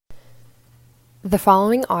The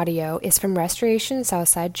following audio is from Restoration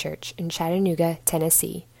Southside Church in Chattanooga,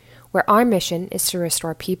 Tennessee, where our mission is to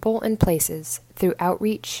restore people and places through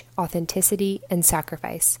outreach, authenticity, and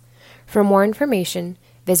sacrifice. For more information,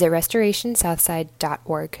 visit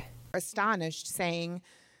restorationsouthside.org. Astonished, saying,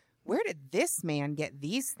 "Where did this man get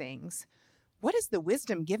these things? What is the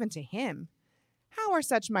wisdom given to him? How are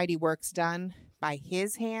such mighty works done by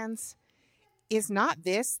his hands? Is not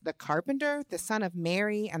this the carpenter, the son of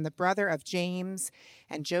Mary, and the brother of James,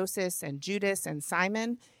 and Joseph, and Judas, and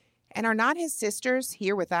Simon? And are not his sisters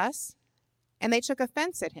here with us?" And they took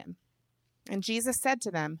offense at him. And Jesus said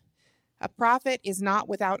to them, "A prophet is not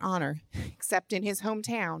without honor, except in his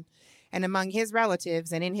hometown, and among his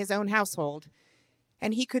relatives, and in his own household."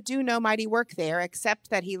 And he could do no mighty work there, except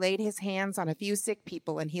that he laid his hands on a few sick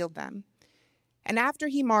people and healed them. And after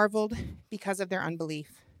he marveled because of their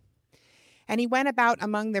unbelief. And he went about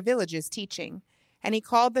among their villages teaching. And he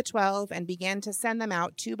called the 12 and began to send them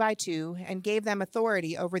out 2 by 2, and gave them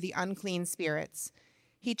authority over the unclean spirits.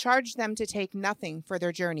 He charged them to take nothing for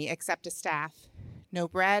their journey except a staff, no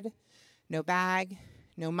bread, no bag,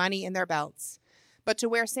 no money in their belts, but to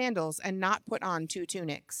wear sandals and not put on 2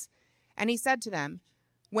 tunics. And he said to them,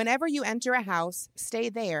 "Whenever you enter a house, stay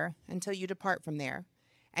there until you depart from there.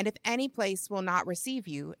 And if any place will not receive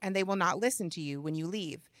you, and they will not listen to you when you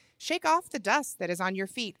leave, shake off the dust that is on your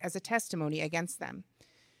feet as a testimony against them."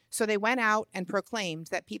 So they went out and proclaimed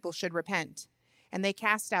that people should repent. And they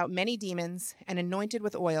cast out many demons and anointed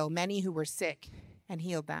with oil many who were sick and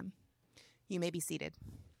healed them. You may be seated.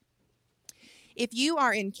 If you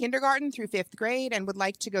are in kindergarten through 5th grade and would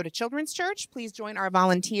like to go to children's church, please join our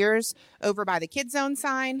volunteers over by the Kids Zone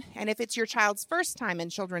sign. And if it's your child's first time in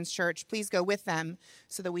children's church, please go with them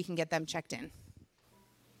so that we can get them checked in.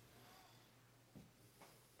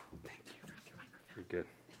 Thank you. You're good.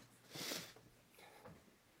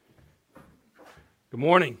 Good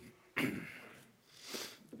morning.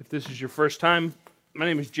 If this is your first time, my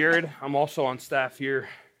name is Jared. I'm also on staff here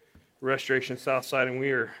Restoration Southside, and we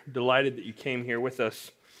are delighted that you came here with us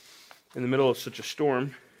in the middle of such a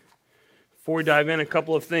storm. Before we dive in, a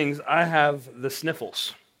couple of things. I have the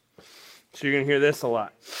sniffles, so you're going to hear this a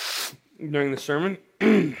lot during the sermon.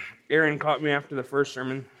 Aaron caught me after the first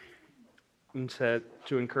sermon and said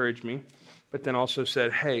to encourage me, but then also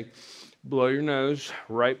said, "Hey, blow your nose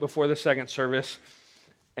right before the second service,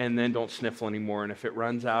 and then don't sniffle anymore, and if it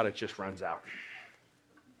runs out, it just runs out."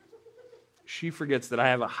 She forgets that I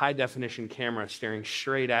have a high-definition camera staring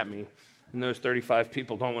straight at me, and those 35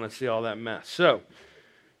 people don't want to see all that mess. So,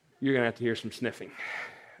 you're going to have to hear some sniffing.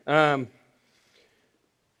 The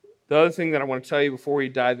other thing that I want to tell you before we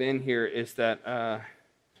dive in here is that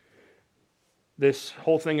this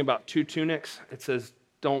whole thing about 2 tunics, it says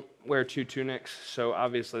don't wear 2 tunics, so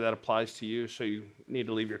obviously that applies to you, so you need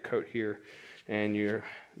to leave your coat here, and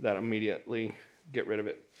that immediately get rid of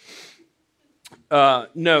it.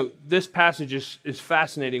 No, this passage is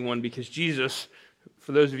fascinating one because Jesus,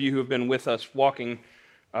 for those of you who have been with us walking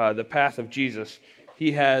the path of Jesus,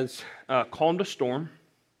 he has calmed a storm,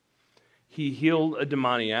 he healed a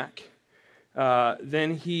demoniac,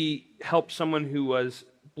 then he helped someone who was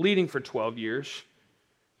bleeding for 12 years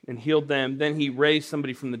and healed them, then he raised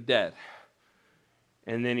somebody from the dead,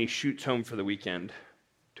 and then he shoots home for the weekend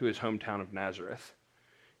to his hometown of Nazareth.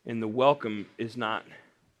 And the welcome is not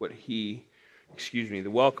what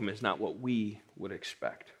we would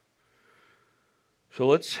expect. So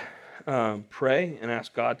let's pray and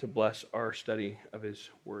ask God to bless our study of his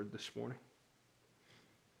word this morning.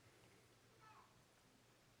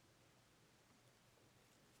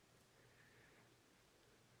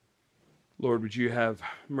 Lord, would you have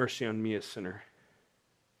mercy on me, a sinner?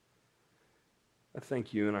 I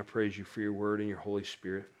thank you and I praise you for your word and your Holy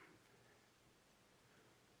Spirit.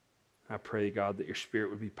 I pray, God, that your Spirit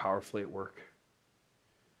would be powerfully at work.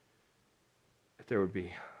 That there would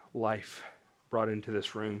be life brought into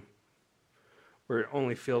this room where it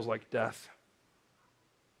only feels like death.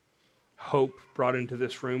 Hope brought into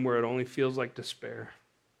this room where it only feels like despair.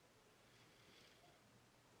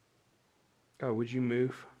 God, would you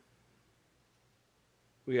move?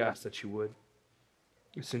 We ask that you would.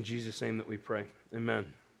 It's in Jesus' name that we pray.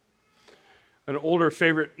 Amen. An older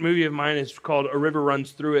favorite movie of mine is called A River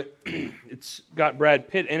Runs Through It. It's got Brad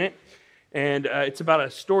Pitt in it, and it's about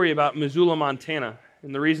a story about Missoula, Montana.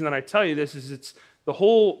 And the reason that I tell you this is it's the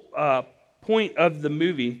whole point of the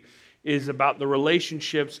movie is about the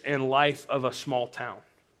relationships and life of a small town.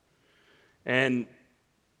 And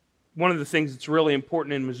one of the things that's really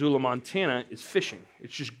important in Missoula, Montana is fishing.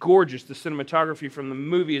 It's just gorgeous. The cinematography from the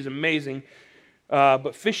movie is amazing,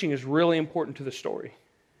 but fishing is really important to the story.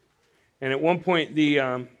 And at one point,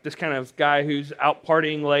 this kind of guy who's out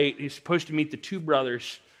partying late, he's supposed to meet the two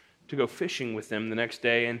brothers to go fishing with them the next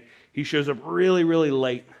day, and he shows up really, really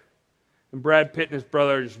late. And Brad Pitt and his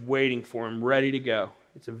brother are just waiting for him, ready to go.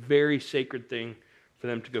 It's a very sacred thing for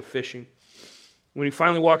them to go fishing. When he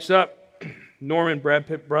finally walks up, Norman, Brad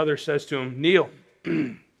Pitt's brother, says to him, "Neil,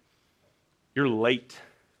 you're late."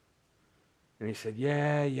 And he said,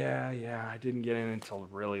 yeah, I didn't get in until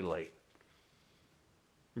really late.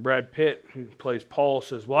 And Brad Pitt, who plays Paul,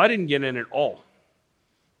 says, "Well, I didn't get in at all,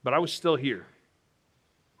 but I was still here."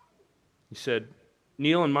 He said,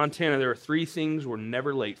 "Neil, in Montana, there are 3 things we're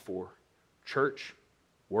never late for: church,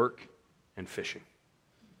 work, and fishing."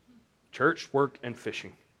 Church, work, and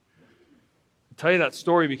fishing. I tell you that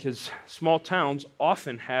story because small towns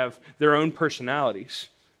often have their own personalities,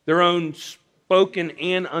 their own spoken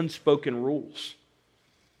and unspoken rules.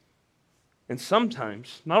 And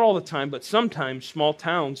sometimes, not all the time, but sometimes small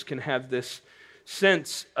towns can have this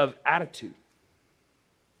sense of attitude.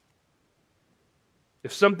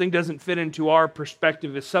 If something doesn't fit into our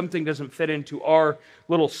perspective, if something doesn't fit into our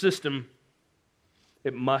little system,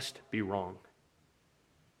 it must be wrong.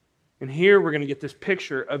 And here we're going to get this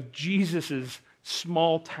picture of Jesus'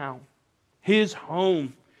 small town, his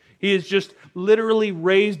home. He has just literally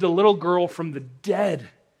raised a little girl from the dead.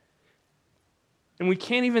 And we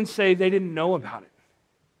can't even say they didn't know about it.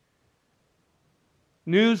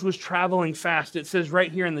 News was traveling fast. It says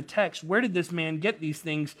right here in the text, where did this man get these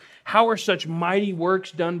things? How are such mighty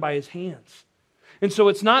works done by his hands? And so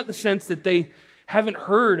it's not the sense that they haven't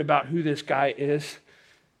heard about who this guy is.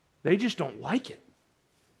 They just don't like it.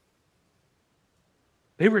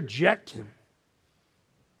 They reject him.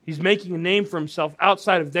 He's making a name for himself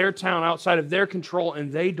outside of their town, outside of their control,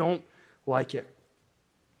 and they don't like it.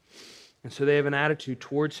 And so they have an attitude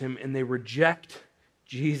towards him, and they reject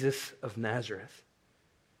Jesus of Nazareth.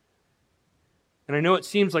 And I know it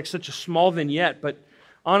seems like such a small vignette, but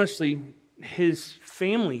honestly, his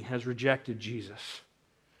family has rejected Jesus.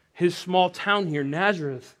 His small town here,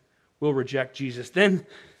 Nazareth, will reject Jesus. Then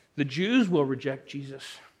the Jews will reject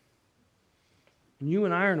Jesus. And you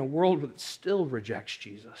and I are in a world that still rejects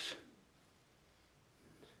Jesus.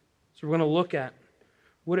 So we're going to look at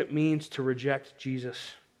what it means to reject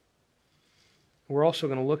Jesus. We're also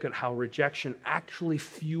going to look at how rejection actually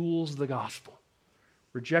fuels the gospel.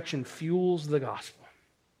 Rejection fuels the gospel.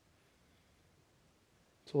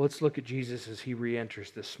 So let's look at Jesus as he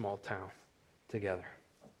re-enters this small town together.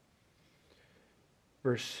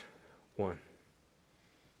 Verse 1.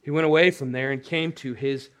 He went away from there and came to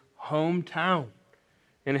his hometown,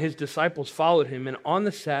 and his disciples followed him. And on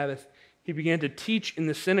the Sabbath, he began to teach in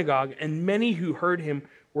the synagogue, and many who heard him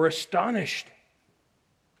were astonished,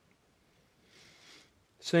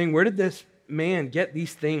 saying, "Where did this man get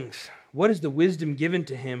these things? What is the wisdom given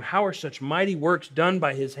to him? How are such mighty works done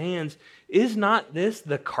by his hands? Is not this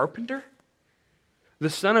the carpenter, the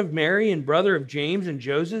son of Mary and brother of James and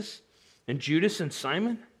Joseph and Judas and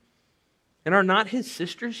Simon? And are not his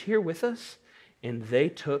sisters here with us?" And they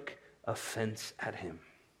took offense at him.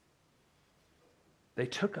 They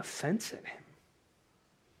took offense at him.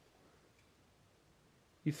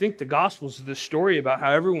 You think the Gospels is this story about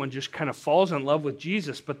how everyone just kind of falls in love with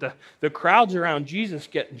Jesus, but the crowds around Jesus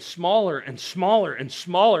getting smaller and smaller and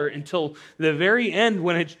smaller until the very end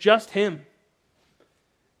when it's just him.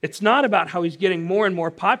 It's not about how he's getting more and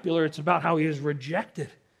more popular, it's about how he is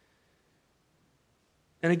rejected.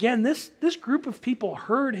 And again, this group of people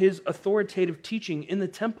heard his authoritative teaching in the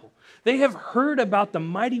temple. They have heard about the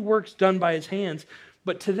mighty works done by his hands,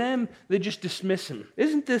 but to them, they just dismiss him.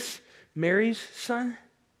 Isn't this Mary's son?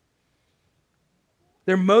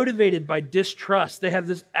 They're motivated by distrust. They have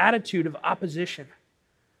this attitude of opposition.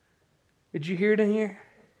 Did you hear it in here?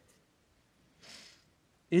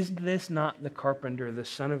 Is this not the carpenter, the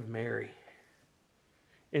son of Mary?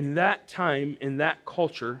 In that time, in that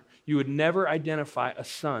culture, you would never identify a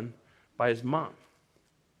son by his mom.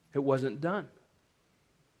 It wasn't done.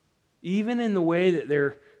 Even in the way that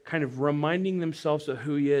they're kind of reminding themselves of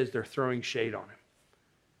who he is, they're throwing shade on him.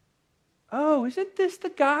 Oh, isn't this the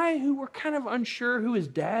guy who we're kind of unsure who his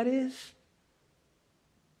dad is?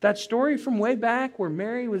 That story from way back where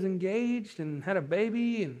Mary was engaged and had a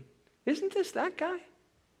baby, and isn't this that guy?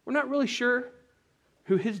 We're not really sure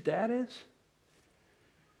who his dad is.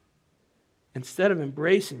 Instead of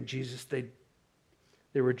embracing Jesus, they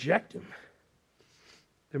reject him.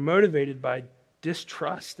 They're motivated by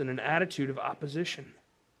distrust and an attitude of opposition.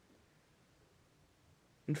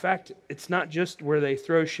 In fact, it's not just where they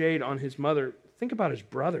throw shade on his mother. Think about his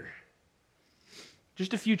brother.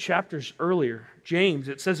 Just a few chapters earlier, James,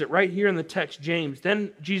 it says it right here in the text, James.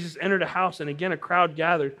 Then Jesus entered a house, and again a crowd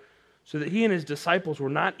gathered. so that he and his disciples were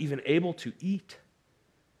not even able to eat.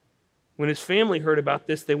 When his family heard about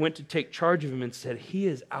this, they went to take charge of him and said, "He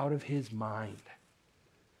is out of his mind."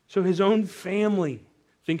 So his own family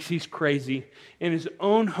thinks he's crazy, and his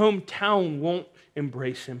own hometown won't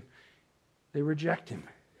embrace him. They reject him.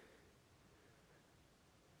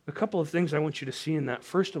 A couple of things I want you to see in that.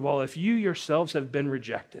 First of all, if you yourselves have been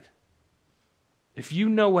rejected, if you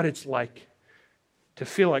know what it's like to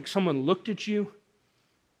feel like someone looked at you,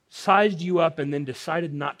 sized you up, and then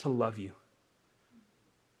decided not to love you.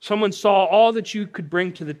 Someone saw all that you could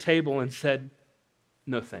bring to the table and said,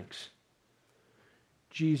 "No thanks."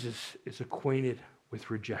 Jesus is acquainted with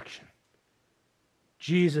rejection.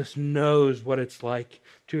 Jesus knows what it's like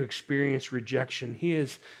to experience rejection. He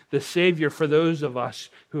is the Savior for those of us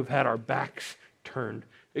who have had our backs turned.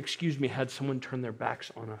 Had someone turn their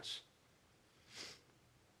backs on us.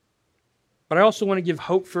 But I also want to give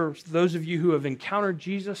hope for those of you who have encountered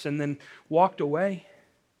Jesus and then walked away.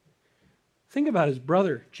 Think about his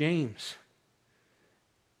brother, James.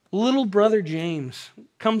 Little brother James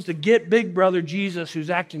comes to get big brother Jesus, who's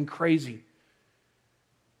acting crazy.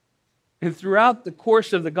 And throughout the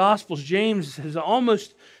course of the Gospels, James has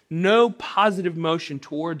almost no positive motion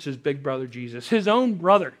towards his big brother Jesus, his own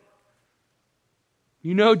brother.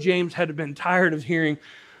 You know James had been tired of hearing,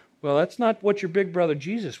 "Well, that's not what your big brother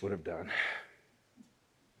Jesus would have done."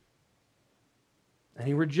 And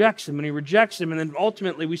he rejects him, and he rejects him, and then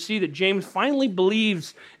ultimately we see that James finally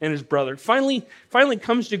believes in his brother, finally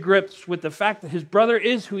comes to grips with the fact that his brother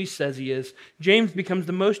is who he says he is. James becomes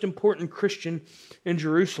the most important Christian in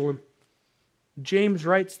Jerusalem. James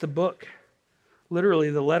writes the book, literally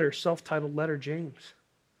the letter, self-titled letter, James.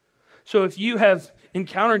 So if you have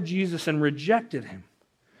encountered Jesus and rejected him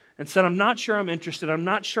and said, "I'm not sure I'm interested, I'm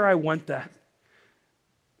not sure I want that,"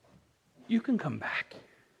 you can come back.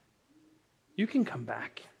 You can come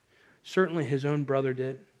back. Certainly his own brother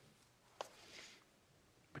did.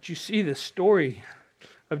 But you see, the story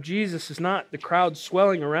of Jesus is not the crowd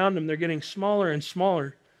swelling around him. They're getting smaller and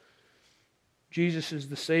smaller. Jesus is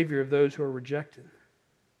the Savior of those who are rejected.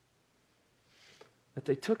 That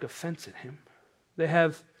they took offense at him. They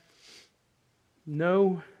have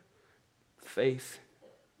no faith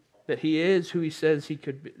that he is who he says he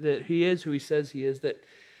could be, that he is who he says he is, that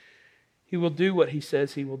he will do what he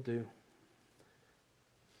says he will do.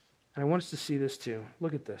 And I want us to see this too.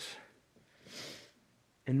 Look at this.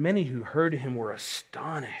 "And many who heard him were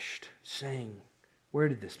astonished, saying, 'Where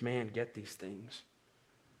did this man get these things?'"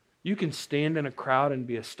 You can stand in a crowd and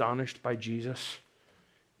be astonished by Jesus,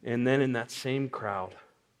 and then in that same crowd,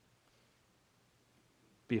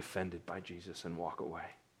 be offended by Jesus and walk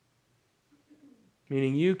away.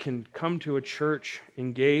 Meaning you can come to a church,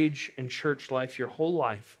 engage in church life your whole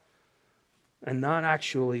life, and not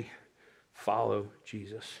actually follow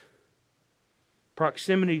Jesus.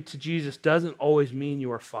 Proximity to Jesus doesn't always mean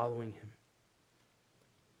you are following him.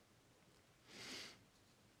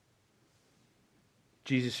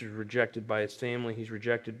 Jesus is rejected by his family. He's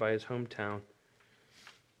rejected by his hometown.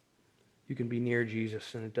 You can be near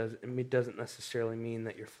Jesus, and it doesn't necessarily mean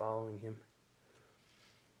that you're following him.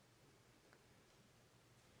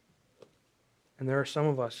 And there are some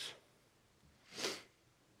of us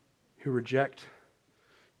who reject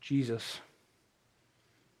Jesus,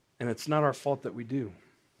 and it's not our fault that we do.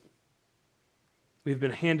 We've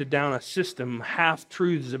been handed down a system,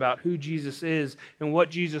 half-truths about who Jesus is and what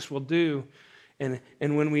Jesus will do. And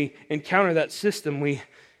when we encounter that system, we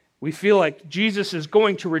feel like Jesus is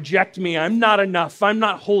going to reject me. I'm not enough. I'm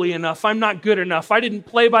not holy enough. I'm not good enough. I didn't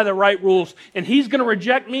play by the right rules. And he's going to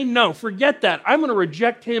reject me? No, forget that. I'm going to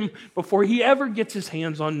reject him before he ever gets his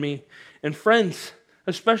hands on me. And friends,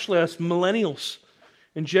 especially us millennials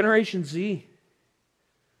and Generation Z,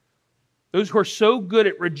 those who are so good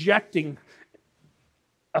at rejecting,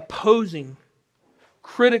 opposing,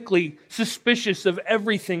 critically suspicious of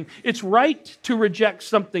everything. It's right to reject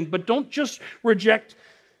something, but don't just reject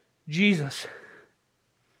Jesus.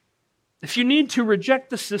 If you need to, reject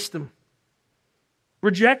the system.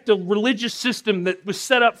 Reject a religious system that was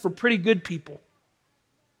set up for pretty good people.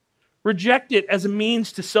 Reject it as a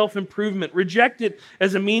means to self-improvement. Reject it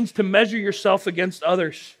as a means to measure yourself against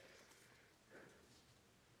others.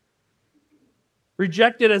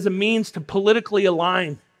 Reject it as a means to politically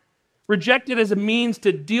align. Reject it as a means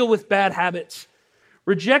to deal with bad habits.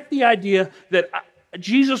 Reject the idea that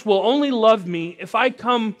Jesus will only love me if I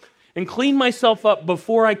come and clean myself up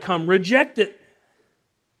before I come. Reject it.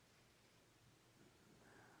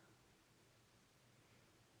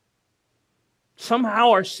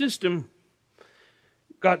 Somehow our system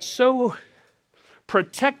got so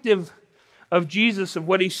protective of Jesus, of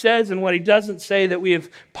what he says and what he doesn't say, that we have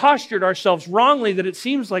postured ourselves wrongly, that it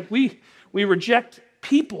seems like we reject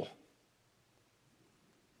people.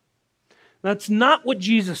 That's not what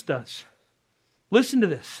Jesus does. Listen to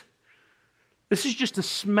this. This is just a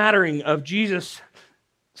smattering of Jesus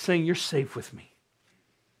saying, you're safe with me.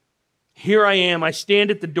 Here I am. I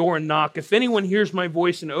stand at the door and knock. If anyone hears my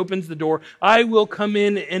voice and opens the door, I will come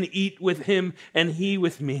in and eat with him and he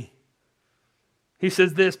with me. He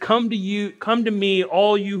says this, come to me,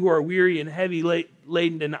 all you who are weary and heavy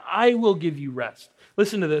laden, and I will give you rest.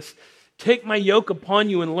 Listen to this. Take my yoke upon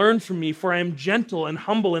you and learn from me, for I am gentle and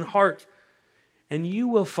humble in heart, and you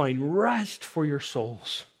will find rest for your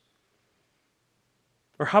souls.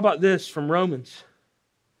 Or how about this from Romans?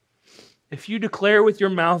 If you declare with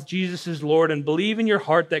your mouth Jesus is Lord and believe in your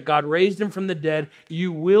heart that God raised him from the dead,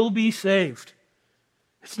 you will be saved.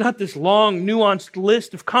 It's not this long, nuanced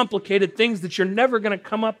list of complicated things that you're never going to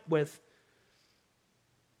come up with.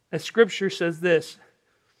 As Scripture says this,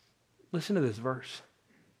 listen to this verse.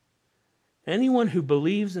 Anyone who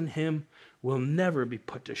believes in him will never be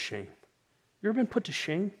put to shame. You ever been put to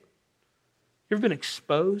shame? You ever been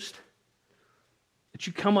exposed? That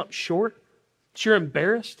you come up short? That you're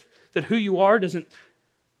embarrassed? That who you are doesn't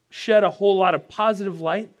shed a whole lot of positive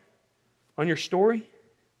light on your story?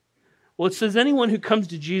 Well, it says anyone who comes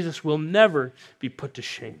to Jesus will never be put to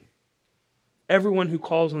shame. Everyone who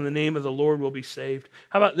calls on the name of the Lord will be saved.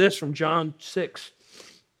 How about this from John 6?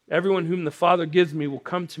 Everyone whom the Father gives me will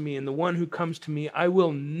come to me, and the one who comes to me I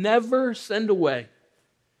will never send away.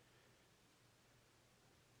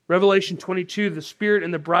 Revelation 22, the Spirit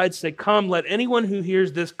and the bride say, come. Let anyone who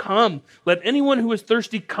hears this come. Let anyone who is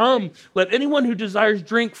thirsty come. Let anyone who desires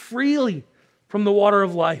drink freely from the water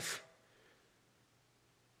of life.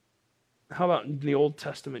 How about in the Old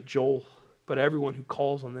Testament, Joel? But everyone who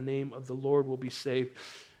calls on the name of the Lord will be saved.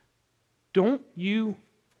 Don't you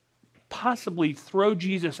possibly throw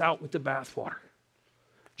Jesus out with the bathwater.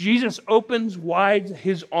 Jesus opens wide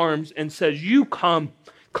his arms and says, you come.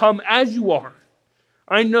 Come as you are.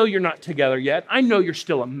 I know you're not together yet. I know you're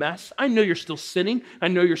still a mess. I know you're still sinning. I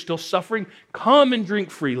know you're still suffering. Come and drink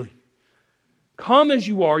freely. Come as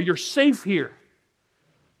you are. You're safe here.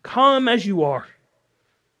 Come as you are.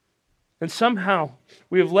 And somehow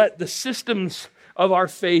we have let the systems of our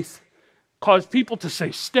faith cause people to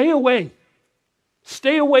say, stay away.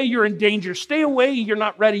 Stay away, you're in danger. Stay away, you're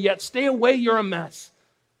not ready yet. Stay away, you're a mess.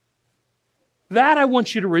 That I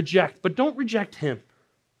want you to reject, but don't reject him.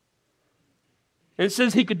 And it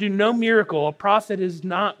says he could do no miracle. A prophet is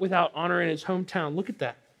not without honor in his hometown. Look at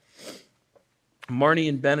that. Marnie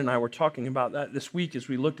and Ben and I were talking about that this week as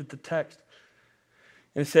we looked at the text.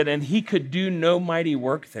 And it said, and he could do no mighty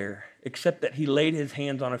work there, except that he laid his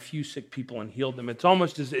hands on a few sick people and healed them. It's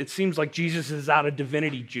almost as it seems like Jesus is out of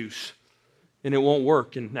divinity juice, and it won't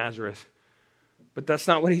work in Nazareth. But that's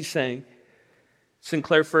not what he's saying.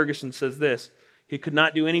 Sinclair Ferguson says this, he could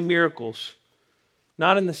not do any miracles,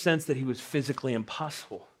 not in the sense that he was physically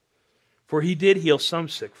impossible, for he did heal some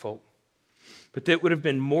sick folk, but that would have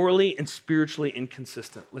been morally and spiritually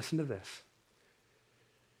inconsistent. Listen to this.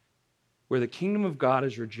 Where the kingdom of God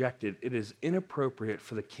is rejected, it is inappropriate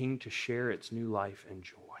for the king to share its new life and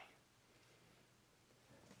joy.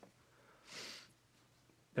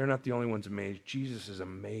 They're not the only ones amazed. Jesus is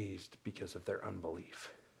amazed because of their unbelief.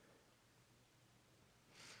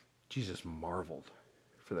 Jesus marveled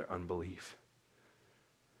for their unbelief.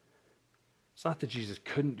 It's not that Jesus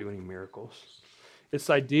couldn't do any miracles. This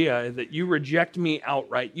idea that you reject me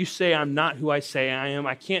outright. You say I'm not who I say I am.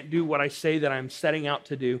 I can't do what I say that I'm setting out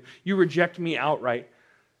to do. You reject me outright.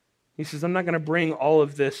 He says, I'm not going to bring all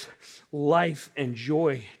of this life and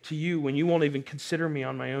joy to you when you won't even consider me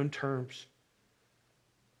on my own terms.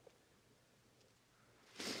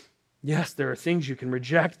 Yes, there are things you can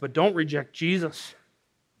reject, but don't reject Jesus.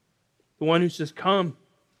 The one who says, come,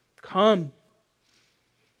 come.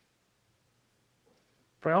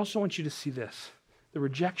 But I also want you to see this. The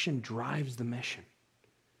rejection drives the mission.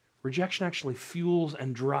 Rejection actually fuels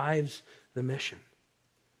and drives the mission.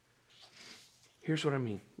 Here's what I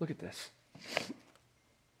mean. Look at this.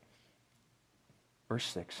 Verse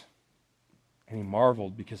 6. And he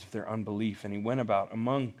marveled because of their unbelief, and he went about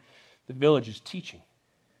among the villages teaching.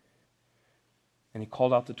 And he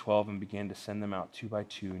called out the 12 and began to send them out 2 by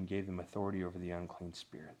 2 and gave them authority over the unclean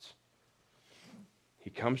spirits. He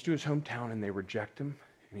comes to his hometown and they reject him,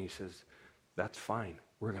 and he says, that's fine.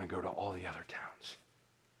 We're going to go to all the other towns.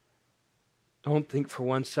 Don't think for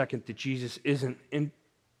one second that Jesus isn't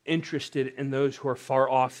interested in those who are far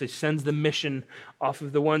off. He sends the mission off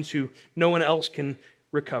of the ones who no one else can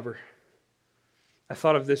recover. I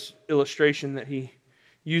thought of this illustration that he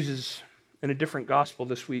uses in a different gospel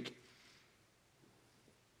this week.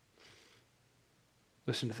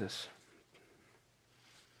 Listen to this.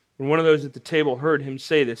 When one of those at the table heard him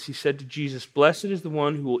say this, he said to Jesus, "Blessed is the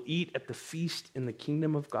one who will eat at the feast in the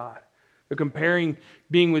kingdom of God." They're comparing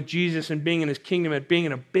being with Jesus and being in his kingdom at being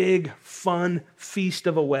in a big, fun feast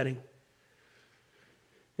of a wedding.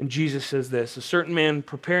 And Jesus says this, "A certain man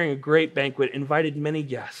preparing a great banquet invited many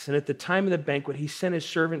guests. And at the time of the banquet, he sent his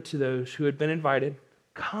servant to those who had been invited.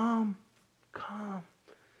 'Come, come,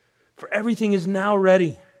 for everything is now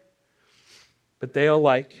ready.' But they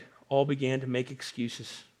alike all began to make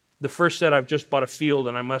excuses. The first said, 'I've just bought a field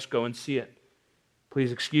and I must go and see it.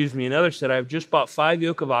 Please excuse me.' Another said, 'I've just bought 5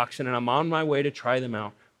 yoke of oxen and I'm on my way to try them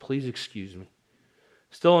out. Please excuse me.'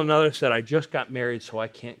 Still another said, 'I just got married, so I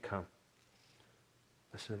can't come.'"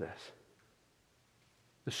 Listen to this.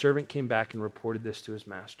 "The servant came back and reported this to his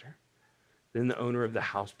master. Then the owner of the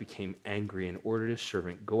house became angry and ordered his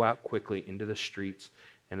servant, 'Go out quickly into the streets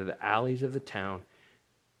and to the alleys of the town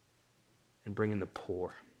and bring in the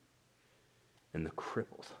poor and the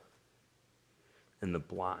crippled and the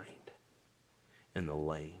blind and the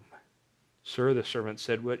lame.' 'Sir,' the servant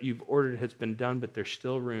said, 'what you've ordered has been done, but there's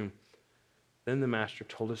still room.' Then the master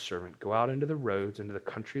told his servant, 'Go out into the roads, into the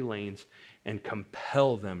country lanes, and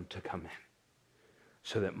compel them to come in,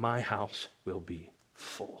 so that my house will be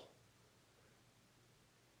full.'"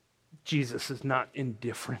 Jesus is not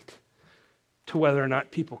indifferent to whether or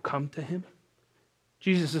not people come to him.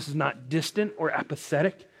 Jesus is not distant or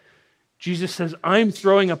apathetic. Jesus says, "I'm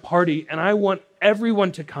throwing a party, and I want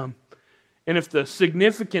everyone to come. And if the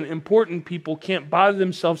significant, important people can't bother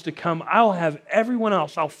themselves to come, I'll have everyone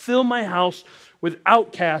else. I'll fill my house with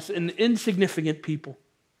outcasts and insignificant people."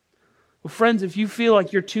 Well, friends, if you feel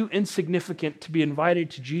like you're too insignificant to be invited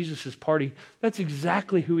to Jesus' party, that's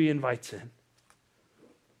exactly who he invites in.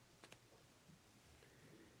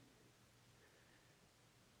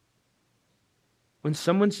 When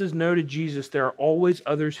someone says no to Jesus, there are always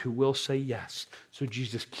others who will say yes. So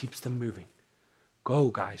Jesus keeps them moving. Go,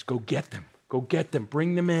 guys, go get them. Go get them.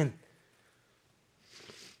 Bring them in.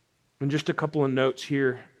 And just a couple of notes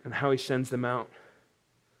here on how he sends them out.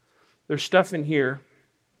 There's stuff in here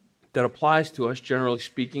that applies to us, generally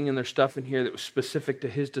speaking, and there's stuff in here that was specific to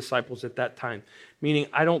his disciples at that time. Meaning,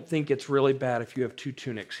 I don't think it's really bad if you have 2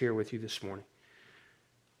 tunics here with you this morning.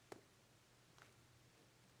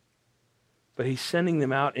 But he's sending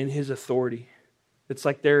them out in his authority. It's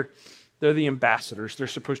like they're the ambassadors. They're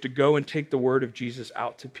supposed to go and take the word of Jesus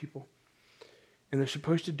out to people. And they're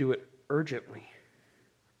supposed to do it urgently.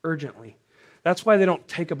 Urgently. That's why they don't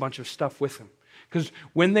take a bunch of stuff with them. Because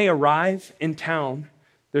when they arrive in town,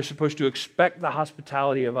 they're supposed to expect the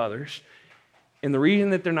hospitality of others. And the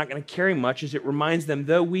reason that they're not going to carry much is it reminds them,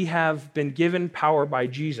 though we have been given power by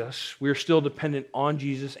Jesus, we're still dependent on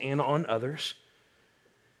Jesus and on others.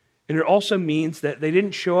 And it also means that they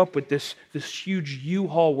didn't show up with this huge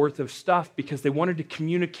U-Haul worth of stuff because they wanted to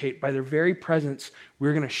communicate by their very presence,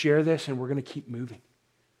 we're going to share this and we're going to keep moving.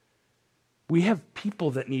 We have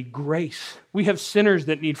people that need grace. We have sinners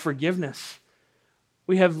that need forgiveness.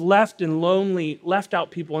 We have left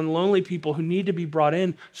out people and lonely people who need to be brought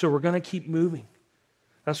in, so we're going to keep moving.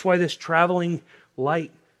 That's why this traveling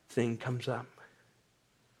light thing comes up.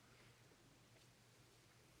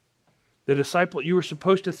 The disciple, you were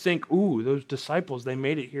supposed to think, ooh, those disciples, they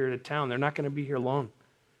made it here to town. They're not going to be here long.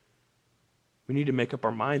 We need to make up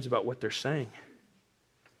our minds about what they're saying.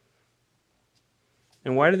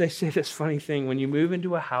 And why do they say this funny thing? When you move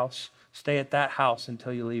into a house, stay at that house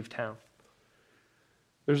until you leave town.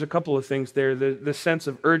 There's a couple of things there. The sense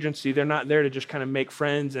of urgency, they're not there to just kind of make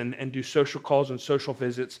friends and do social calls and social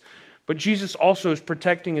visits. But Jesus also is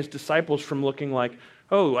protecting his disciples from looking like,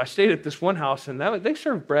 oh, I stayed at this one house and they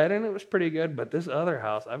served bread and it was pretty good, but this other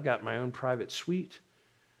house, I've got my own private suite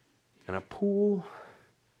and a pool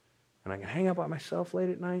and I can hang out by myself late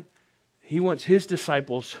at night. He wants his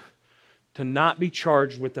disciples to not be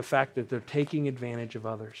charged with the fact that they're taking advantage of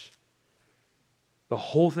others. The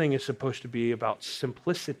whole thing is supposed to be about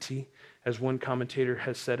simplicity, as one commentator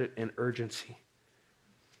has said it, and urgency.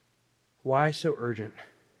 Why so urgent?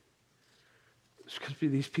 It's because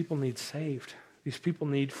these people need saved. These people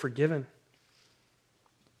need forgiven.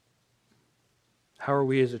 How are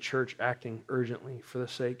we as a church acting urgently for the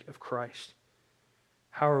sake of Christ?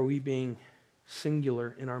 How are we being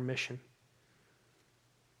singular in our mission?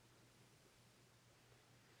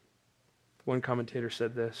 One commentator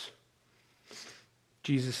said this: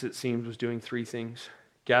 Jesus, it seems, was doing 3 things: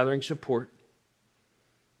 gathering support,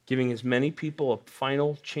 giving as many people a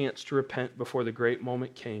final chance to repent before the great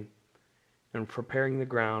moment came, and preparing the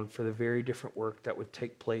ground for the very different work that would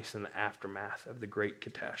take place in the aftermath of the great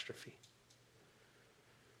catastrophe.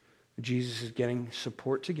 Jesus is getting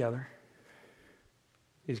support together.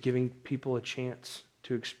 He's giving people a chance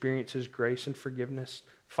to experience his grace and forgiveness,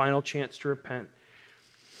 final chance to repent.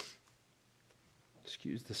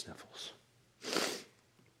 Excuse the sniffles.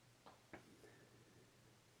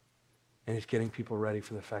 And he's getting people ready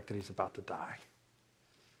for the fact that he's about to die.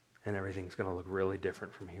 And everything's going to look really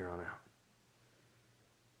different from here on out.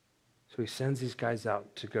 So he sends these guys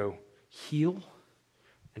out to go heal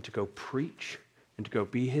and to go preach and to go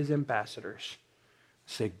be his ambassadors.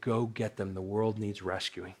 Say, go get them. The world needs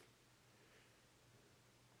rescuing.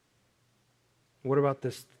 What about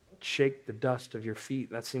this shake the dust of your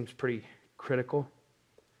feet? That seems pretty critical.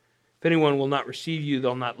 If anyone will not receive you,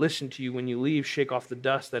 they'll not listen to you. When you leave, shake off the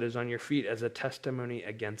dust that is on your feet as a testimony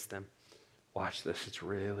against them. Watch this. It's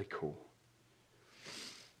really cool.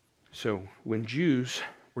 So when Jews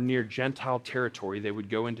were near Gentile territory, they would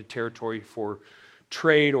go into territory for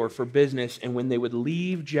trade or for business. And when they would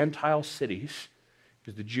leave Gentile cities, it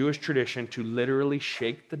was the Jewish tradition to literally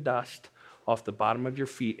shake the dust off the bottom of your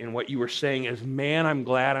feet. And what you were saying is, man, I'm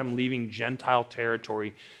glad I'm leaving Gentile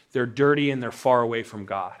territory. They're dirty and they're far away from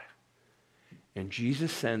God. And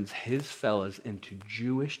Jesus sends his fellas into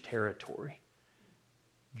Jewish territory.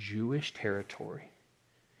 Jewish territory.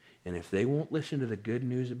 And if they won't listen to the good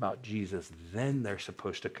news about Jesus, then they're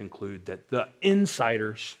supposed to conclude that the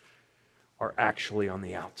insiders are actually on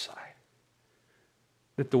the outside.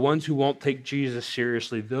 That the ones who won't take Jesus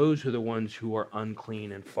seriously, those are the ones who are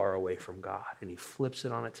unclean and far away from God. And he flips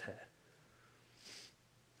it on its head.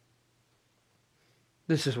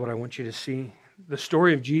 This is what I want you to see. The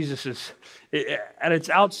story of Jesus is, at its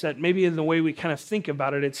outset, maybe in the way we kind of think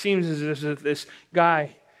about it, it seems as if this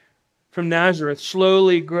guy from Nazareth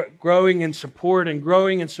slowly growing in support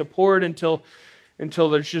until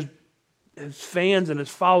there's just his fans and his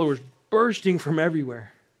followers bursting from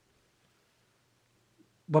everywhere.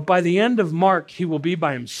 But by the end of Mark, he will be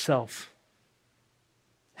by himself.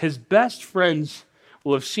 His best friends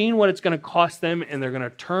will have seen what it's going to cost them, and they're going to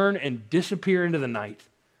turn and disappear into the night.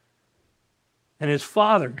 And his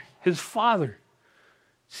father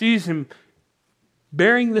sees him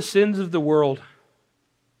bearing the sins of the world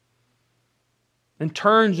and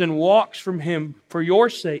turns and walks from him for your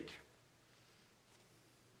sake.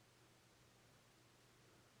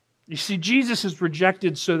 You see, Jesus is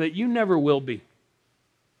rejected so that you never will be.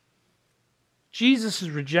 Jesus is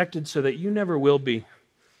rejected so that you never will be.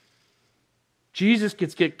 Jesus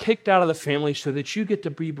gets kicked out of the family so that you get to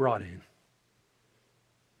be brought in.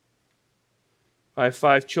 I have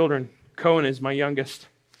 5 children. Cohen is my youngest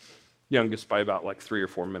by about like 3 or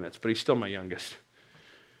 4 minutes, but he's still my youngest.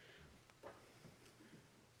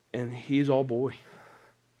 And he's all boy.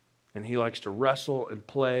 And he likes to wrestle and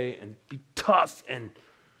play and be tough and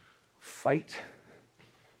fight.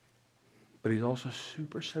 But he's also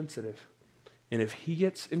super sensitive. And if he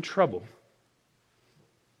gets in trouble,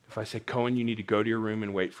 if I say, Cohen, you need to go to your room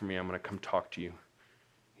and wait for me, I'm going to come talk to you.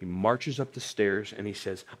 He marches up the stairs and he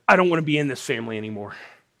says, I don't want to be in this family anymore.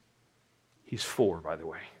 He's 4, by the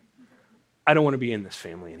way. I don't want to be in this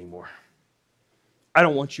family anymore. I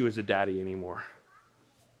don't want you as a daddy anymore.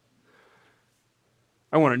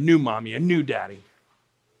 I want a new mommy, a new daddy.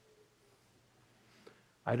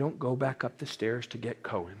 I don't go back up the stairs to get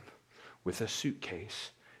Cohen with a suitcase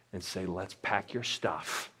and say, let's pack your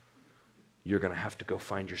stuff. You're going to have to go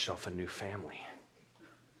find yourself a new family.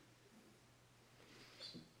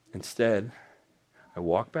 Instead, I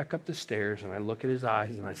walk back up the stairs and I look at his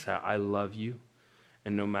eyes and I say, I love you.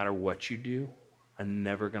 And no matter what you do, I'm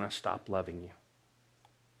never going to stop loving you.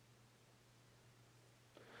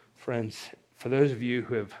 Friends, for those of you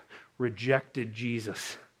who have rejected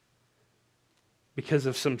Jesus because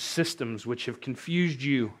of some systems which have confused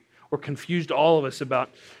you or confused all of us about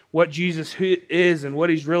what Jesus is and what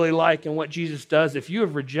he's really like and what Jesus does, if you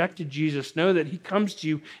have rejected Jesus, know that he comes to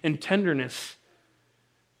you in tenderness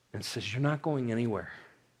and says, you're not going anywhere.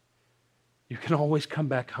 You can always come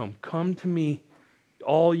back home. Come to me,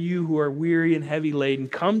 all you who are weary and heavy laden.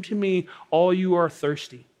 Come to me, all you who are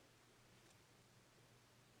thirsty.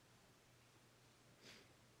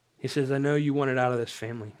 He says, I know you wanted out of this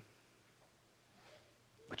family,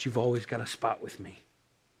 but you've always got a spot with me.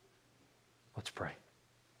 Let's pray.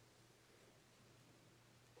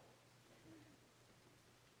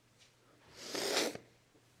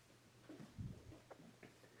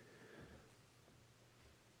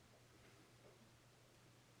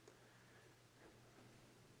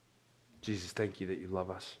 Jesus, thank you that you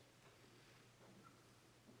love us.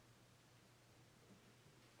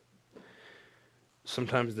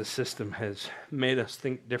 Sometimes the system has made us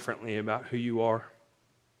think differently about who you are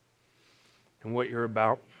and what you're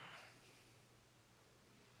about.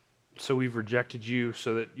 So we've rejected you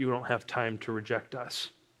so that you don't have time to reject us.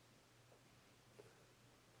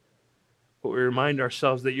 But we remind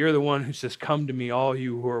ourselves that you're the one who says, come to me, all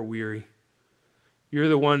you who are weary. You're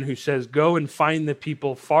the one who says, go and find the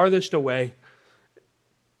people farthest away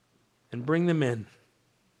and bring them in.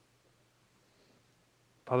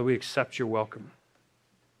 Father, we accept your welcome.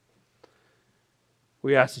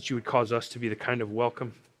 We ask that you would cause us to be the kind of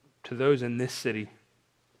welcome to those in this city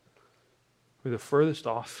who are the furthest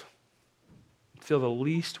off, feel the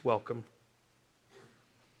least welcome.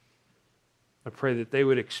 I pray that they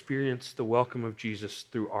would experience the welcome of Jesus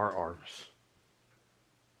through our arms.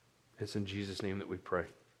 It's in Jesus' name that we pray.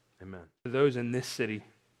 Amen. To those in this city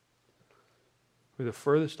who are the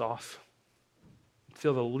furthest off,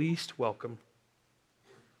 feel the least welcome,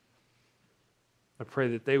 I pray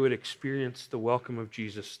that they would experience the welcome of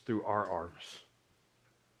Jesus through our arms.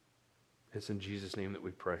 It's in Jesus' name that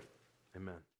we pray. Amen.